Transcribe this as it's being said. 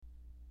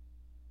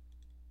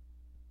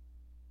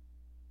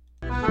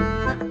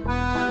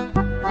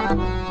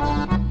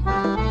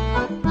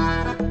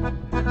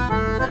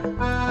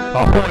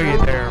Ahoy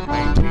there,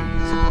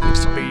 mateys.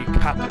 This be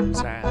Captain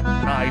Sam,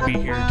 and I be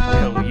here to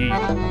tell ye,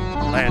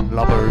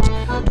 landlubbers, to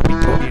be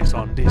joyous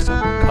on this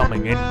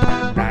upcoming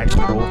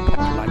international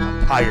like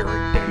a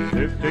pirate day.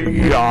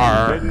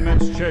 Yar! Let me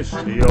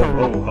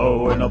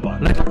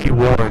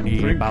warn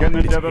ye about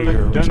this here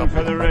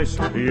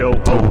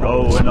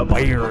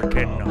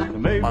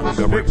American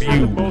manga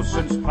review.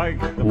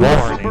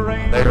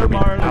 Warning, there be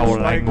foul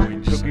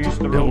language,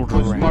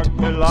 Mildred,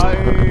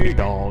 scribbly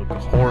dog,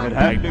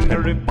 hornpipe,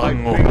 and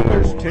bunghole.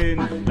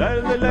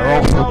 There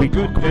also be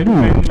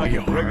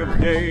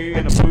cockapoo,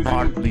 and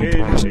smartly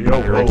dressed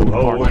pirates who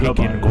partake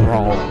in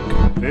grog.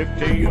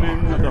 15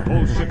 of the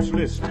whole ship's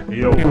list.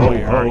 Yo Here ho we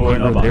are, ho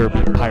and a here there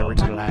bundle. be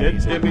pirates,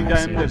 laddies, Let and me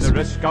damned and lasses. the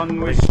rest gone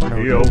whist.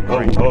 Yo ho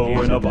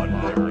ho and a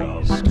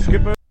bundle.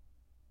 Skipper.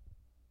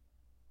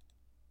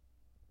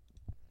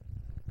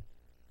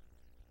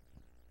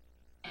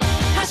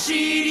 走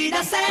り出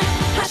せ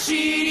走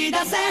り出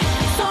せ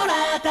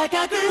空高く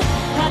高く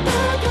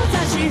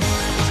差し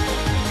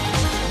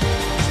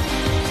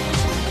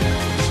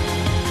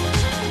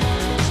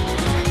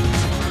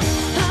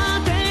果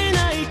て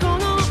ないこ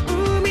の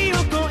海を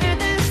越え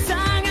て探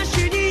し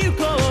に行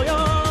こうよ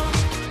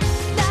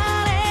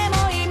誰も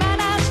未だ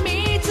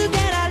見つけ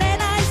られ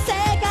ない世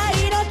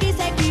界の奇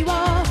跡を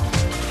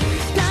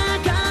高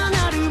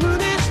鳴る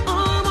胸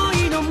思い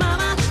のま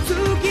ま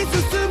突き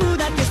進む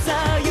だけ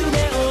さ夢追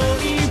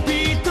い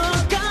人が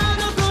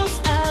残す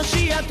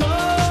足跡ど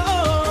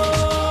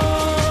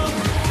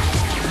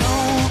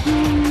ん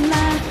な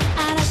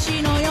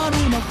嵐の夜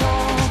も心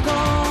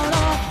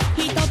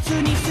一つ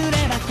にすれ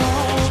ば越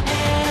え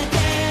て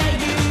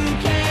ゆ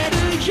ける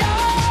よ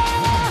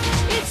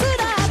いつ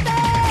だって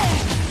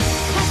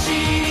走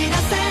り出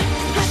せ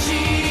走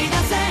り出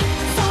せ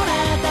空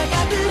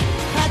高く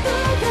鳩か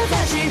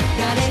ざし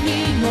誰に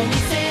も見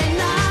せ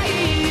ない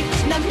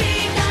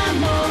涙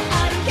もあ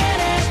るけれ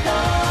ど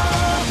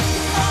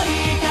追い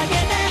かけ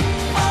て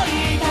追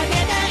いかけ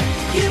て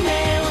夢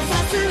を指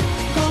す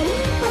コン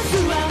パス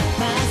は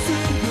まっす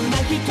ぐな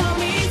瞳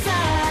さ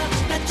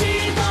立ち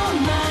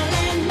止まれ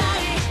ない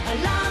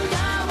Around the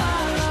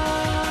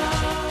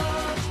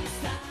world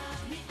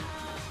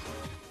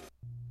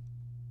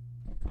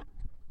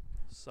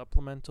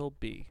Supplemental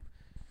B.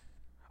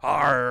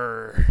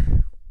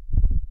 Arr!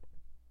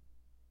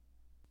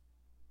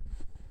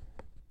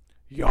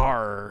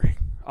 Yar!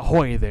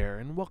 Ahoy there,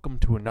 and welcome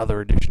to another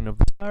edition of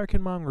the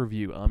American Manga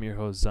Review. I'm your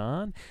host,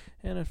 Zan,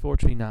 and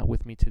unfortunately not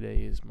with me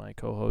today is my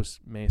co-host,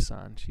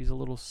 Mei-san. She's a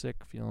little sick,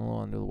 feeling a little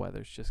under the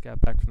weather. She just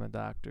got back from the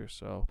doctor,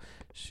 so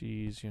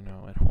she's,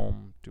 at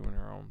home doing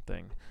her own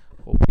thing.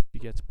 Hope she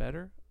gets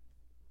better.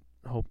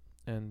 Hope,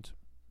 and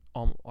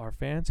our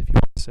fans, if you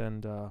want to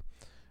send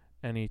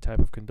any type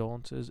of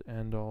condolences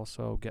and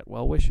also get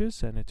well wishes,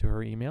 send it to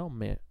her email,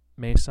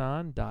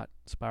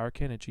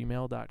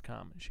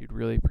 mason.spirekin@gmail.com. She'd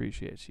really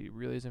appreciate it. She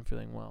really isn't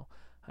feeling well.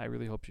 I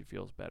really hope she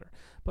feels better.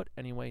 But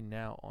anyway,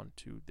 now on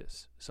to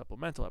this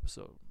supplemental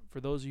episode. For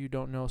those of you who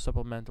don't know,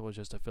 supplemental is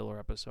just a filler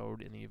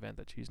episode in the event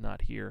that she's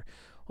not here.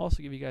 I'll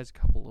also give you guys a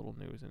couple little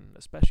news, and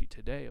especially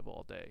today of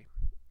all day.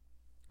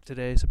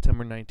 Today,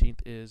 September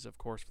 19th, is, of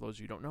course, for those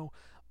of you who don't know,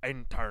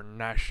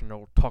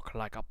 International Talk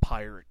Like a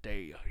Pirate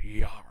Day.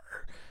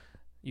 Yar!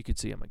 You can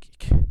see I'm a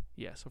geek.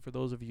 Yeah, so for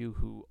those of you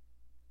who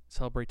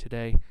celebrate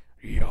today,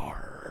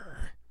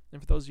 yar! And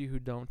for those of you who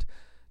don't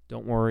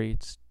worry,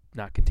 it's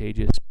not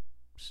contagious,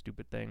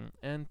 stupid thing.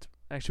 And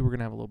actually, we're going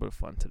to have a little bit of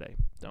fun today.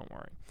 Don't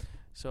worry.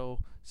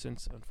 So,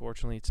 since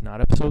unfortunately it's not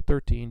episode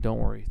 13, don't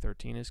worry,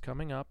 13 is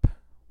coming up.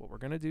 What we're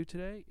going to do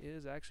today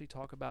is actually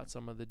talk about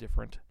some of the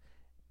different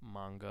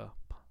manga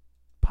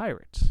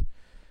pirates.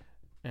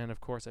 And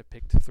of course, I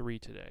picked 3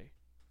 today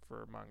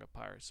for manga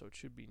pirates, so it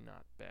should be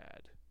not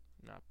bad.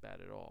 Not bad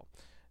at all.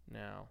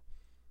 Now,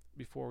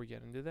 before we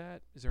get into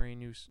that, is there any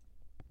news?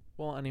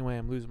 Well, anyway,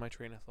 I'm losing my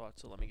train of thought,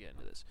 so let me get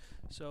into this.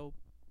 So,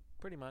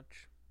 pretty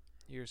much,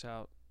 here's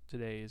how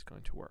today is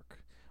going to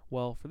work.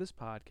 Well, for this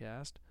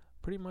podcast,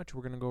 pretty much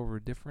we're going to go over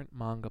different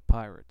manga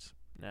pirates.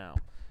 Now,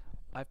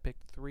 I've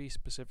picked 3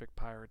 specific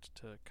pirates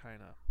to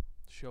kind of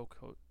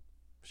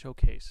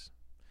showcase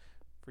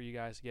for you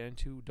guys to get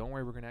into. Don't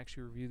worry, we're going to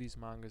actually review these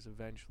mangas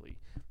eventually.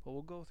 But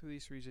we'll go through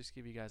these 3 just to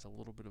give you guys a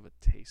little bit of a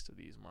taste of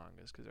these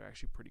mangas because they're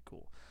actually pretty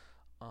cool.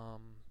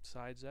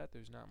 Besides that,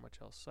 there's not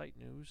much else site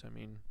news. I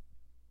mean,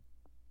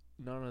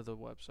 none of the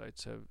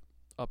websites have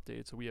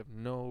updated, so we have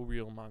no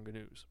real manga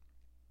news.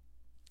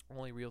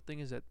 Only real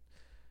thing is that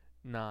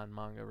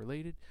non-manga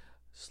related,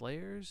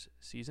 Slayers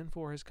Season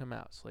 4 has come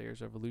out.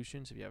 Slayers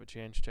Evolutions, if you have a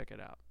chance, check it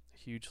out.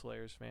 Huge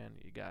Slayers fan,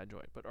 you gotta enjoy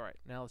it. But alright,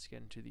 now let's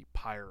get into the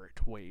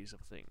pirate ways of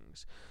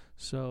things.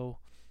 So,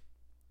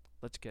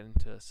 let's get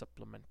into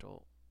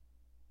supplemental.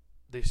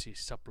 This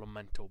is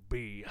Supplemental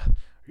B.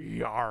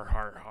 Yar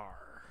har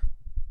har.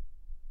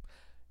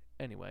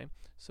 Anyway,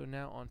 so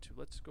now on to,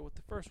 let's go with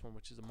the first one,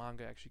 which is a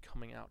manga actually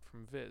coming out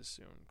from Viz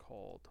soon,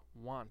 called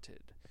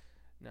Wanted.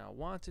 Now,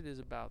 Wanted is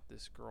about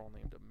this girl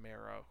named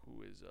Amara,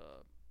 who is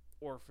a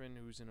orphan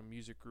who's in a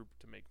music group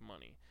to make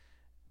money.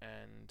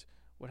 And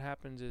what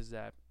happens is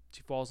that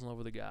she falls in love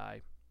with a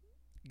guy,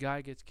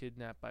 Guy gets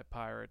kidnapped by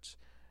pirates,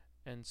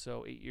 and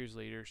so 8 years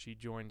later, she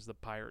joins the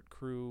pirate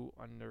crew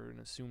under an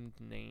assumed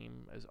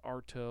name as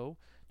Arto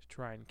to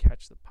try and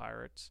catch the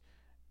pirates.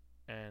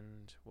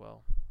 And,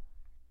 well,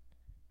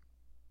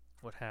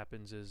 what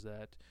happens is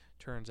that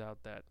turns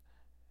out that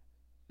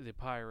the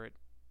pirate,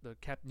 the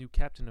new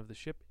captain of the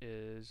ship,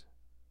 is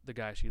the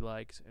guy she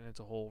likes, and it's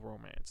a whole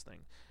romance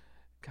thing.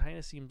 Kind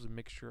of seems a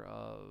mixture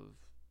of,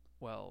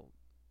 well,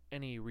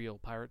 any real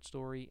pirate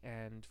story,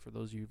 and for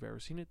those of you who've ever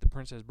seen it, The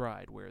Princess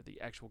Bride, where the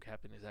actual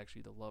captain is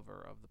actually the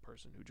lover of the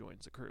person who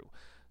joins the crew.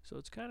 So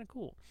it's kind of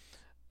cool.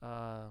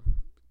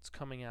 It's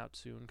coming out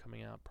soon,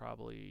 coming out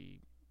probably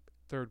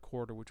third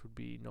quarter, which would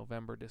be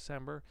November,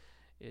 December.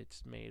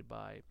 It's made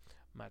by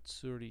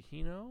Matsuri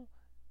Hino,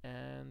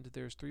 and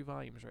there's 3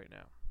 volumes right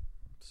now.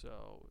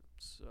 So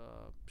it's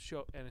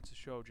it's a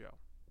shoujo.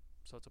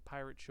 So it's a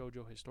pirate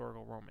shoujo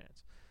historical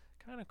romance.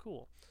 Kind of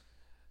cool.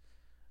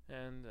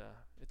 And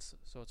it's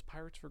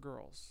pirates for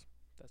girls.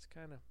 That's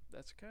kind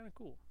of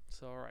cool.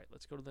 So all right,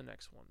 let's go to the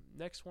next one.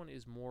 Next one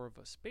is more of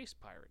a space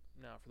pirate.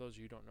 Now, for those of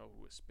you who don't know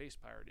who a space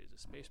pirate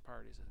is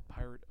a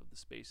pirate of the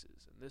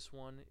spaces, and this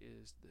one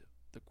is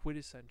the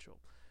quintessential,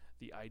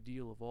 the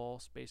ideal of all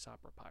space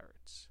opera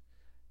pirates.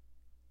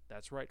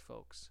 That's right,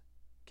 folks.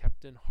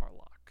 Captain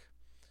Harlock.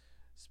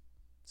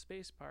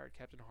 Space pirate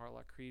Captain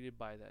Harlock, created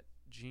by that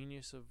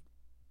genius of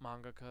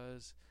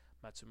mangakas,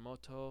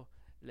 Matsumoto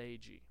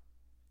Reiji.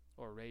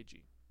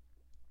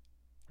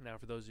 Now,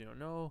 for those of you who don't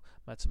know,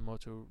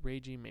 Matsumoto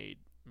Reiji made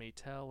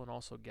Maytel and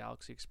also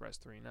Galaxy Express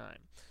 39.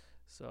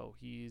 So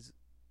he's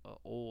an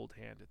old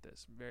hand at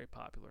this, very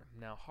popular.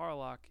 Now,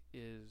 Harlock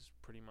is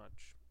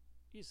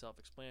he's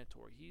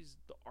self-explanatory. He's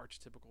the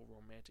archetypical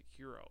romantic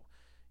hero,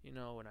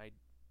 an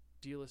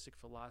idealistic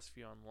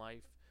philosophy on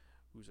life,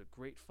 who's a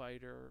great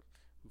fighter,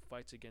 who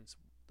fights against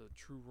the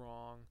true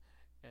wrong,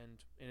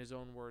 and in his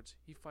own words,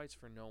 he fights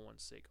for no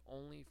one's sake,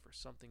 only for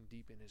something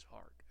deep in his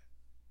heart.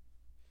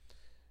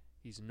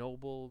 He's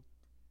noble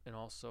and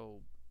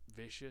also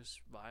vicious,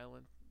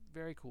 violent,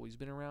 very cool. He's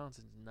been around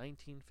since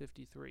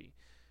 1953,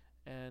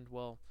 and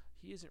well,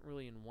 he isn't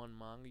really in one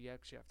manga. You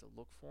actually have to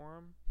look for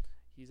him.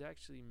 He's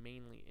actually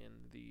mainly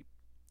in the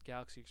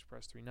Galaxy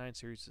Express 39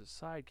 series as a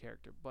side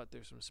character, but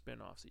there's some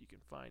spin-offs that you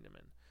can find him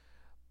in.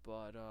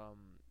 But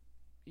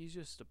he's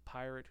just a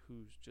pirate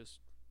who's just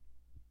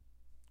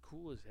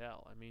cool as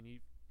hell. I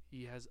mean,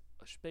 he has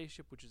a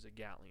spaceship which is a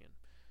galleon.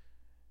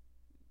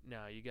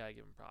 Now, you gotta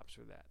give him props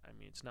for that. I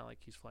mean, it's not like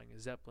he's flying a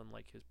Zeppelin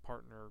like his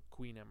partner,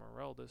 Queen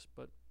Emeraldus,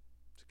 but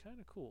it's kind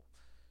of cool.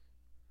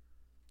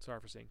 Sorry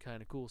for saying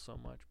kind of cool so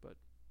much, but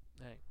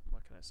hey,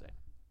 what can I say?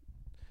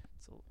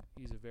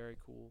 He's a very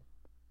cool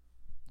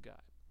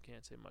guy.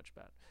 Can't say much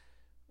about it.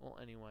 Well,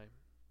 anyway,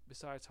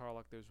 besides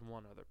Harlock, there's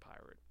one other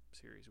pirate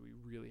series we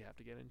really have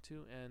to get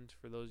into, and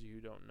for those of you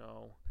who don't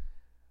know,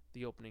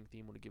 the opening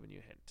theme would have given you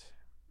a hint.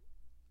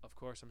 Of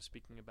course, I'm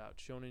speaking about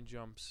Shonen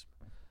Jump's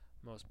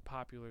most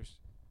popular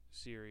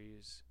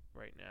series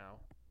right now,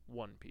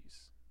 One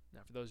Piece.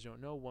 Now, for those who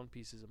don't know, One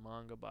Piece is a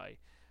manga by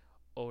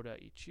Oda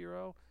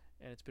Ichiro,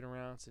 and it's been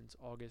around since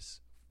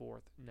August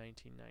 4th,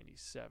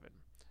 1997.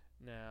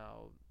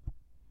 Now,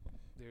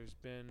 there's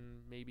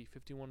been maybe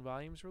 51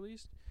 volumes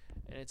released,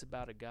 and it's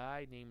about a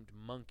guy named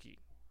Monkey.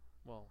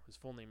 Well, his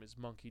full name is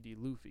Monkey D.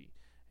 Luffy,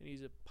 and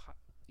he's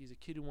a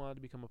kid who wanted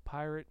to become a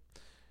pirate,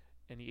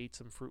 and he ate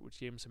some fruit which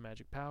gave him some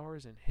magic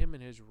powers, and him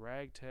and his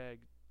ragtag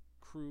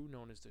crew,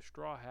 known as the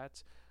Straw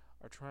Hats,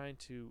 are trying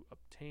to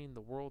obtain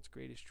the world's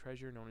greatest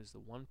treasure, known as the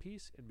One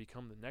Piece, and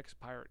become the next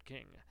pirate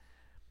king.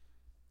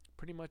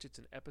 Pretty much it's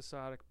an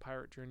episodic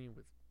pirate journey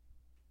with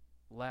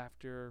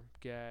laughter,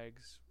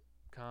 gags,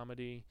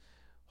 comedy,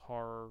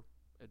 horror,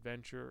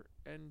 adventure,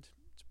 and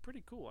it's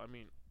pretty cool. I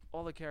mean,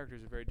 all the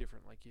characters are very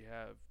different. Like, you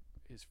have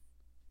his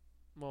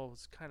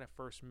kind of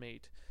first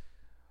mate,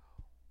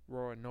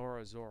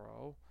 Roronoa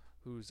Zoro,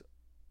 who's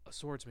a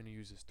swordsman who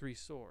uses 3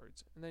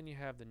 swords. And then you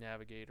have the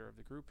navigator of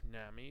the group,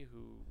 Nami,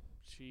 who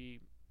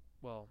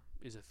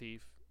is a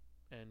thief,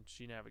 and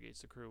she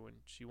navigates the crew,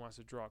 and she wants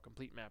to draw a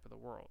complete map of the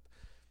world.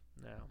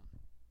 Now,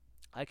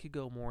 I could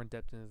go more in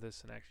depth into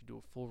this and actually do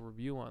a full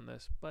review on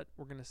this, but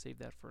we're going to save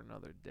that for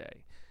another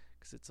day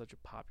because it's such a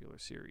popular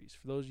series.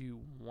 For those of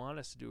you who want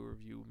us to do a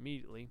review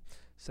immediately,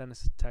 send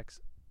us a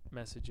text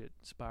message at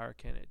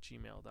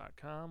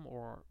spirekin@gmail.com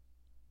or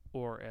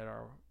at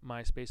our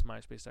MySpace,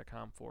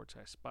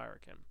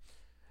 myspace.com/spirekin.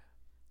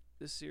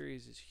 This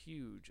series is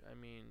huge. I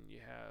mean, you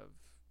have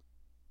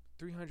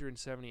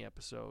 370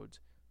 episodes,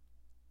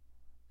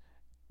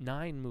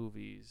 9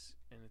 movies,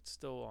 and it's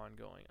still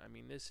ongoing. I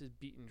mean, this has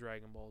beaten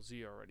Dragon Ball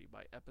Z already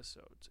by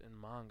episodes in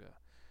manga.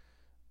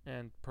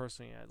 And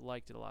personally, I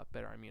liked it a lot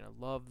better. I mean, I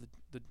love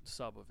the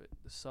sub of it.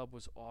 The sub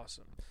was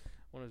awesome.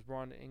 When it was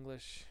brought into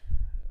English,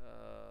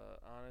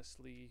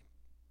 honestly,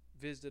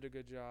 Viz did a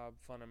good job.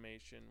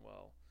 Funimation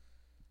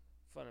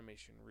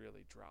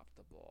really dropped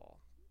the ball.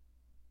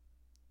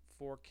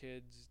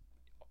 4Kids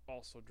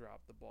also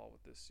dropped the ball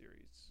with this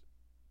series.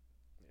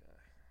 Yeah,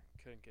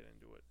 couldn't get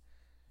into it.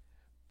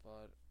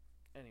 But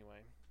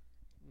anyway,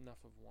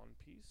 enough of One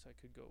Piece. I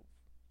could go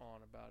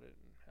on about it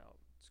and how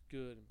it's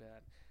good and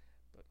bad.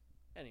 But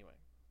anyway,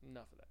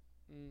 enough of that.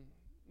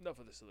 Enough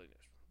of the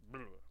silliness.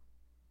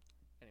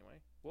 Anyway,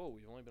 whoa,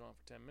 we've only been on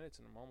for 10 minutes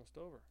and I'm almost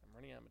over. I'm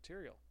running out of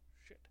material.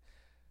 Shit.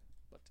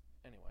 But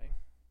anyway,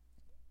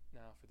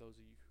 now for those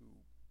of you who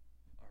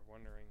are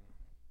wondering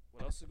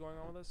what else is going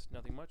on with us,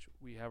 nothing much.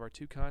 We have our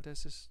 2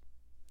 contests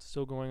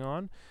still going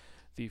on.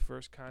 The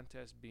first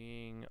contest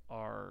being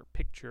our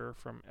picture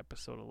from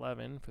episode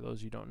 11. For those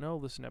of you who don't know,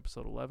 listen to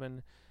episode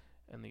 11.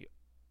 And the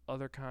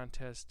other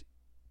contest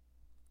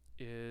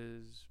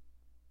is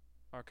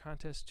our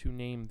contest to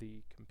name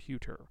the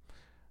computer,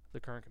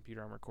 the current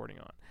computer I'm recording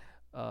on.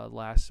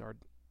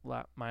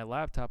 My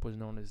laptop was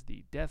known as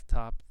the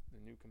desktop. The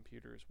new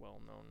computer is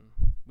well known.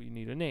 We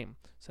need a name.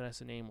 Send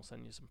us a name. We'll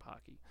send you some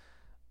Pocky.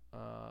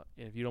 And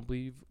if you don't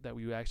believe that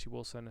we actually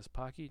will send us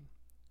Pocky,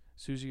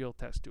 Susie will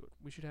test to it.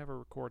 We should have her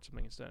record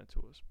something and send it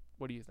to us.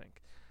 What do you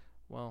think?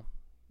 Well,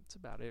 that's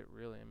about it,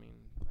 really. I mean,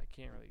 I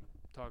can't really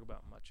talk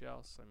about much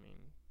else. I mean,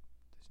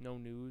 there's no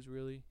news,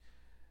 really.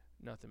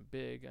 Nothing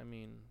big. I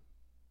mean,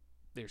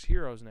 there's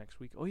Heroes next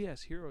week. Oh,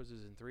 yes, Heroes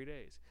is in 3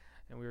 days.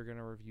 And we're going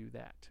to review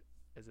that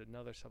as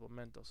another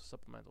supplemental, so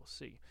supplemental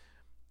C.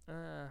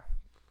 I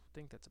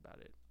think that's about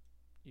it.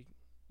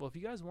 Well, if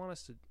you guys want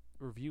us to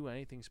review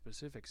anything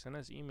specific, send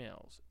us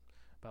emails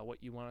about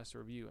what you want us to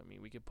review. I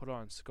mean, we could put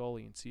on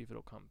Scully and see if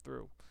it'll come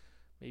through.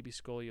 Maybe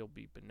Scully will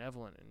be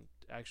benevolent and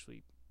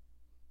actually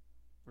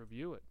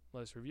review it.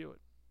 Let us review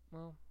it.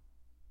 Well,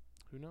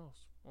 who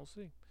knows? We'll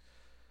see.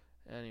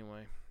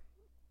 Anyway,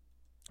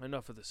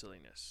 enough of the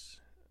silliness.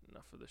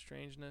 Enough of the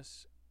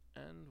strangeness.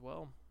 And,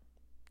 well,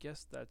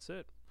 guess that's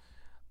it.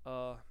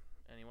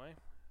 Anyway,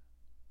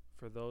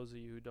 for those of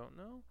you who don't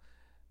know,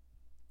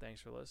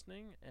 thanks for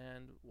listening,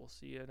 and we'll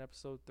see you in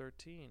episode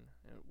 13.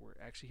 And we're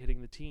actually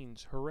hitting the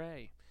teens.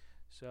 Hooray!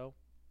 So,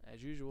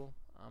 as usual,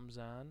 I'm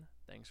Zahn.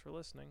 Thanks for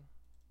listening.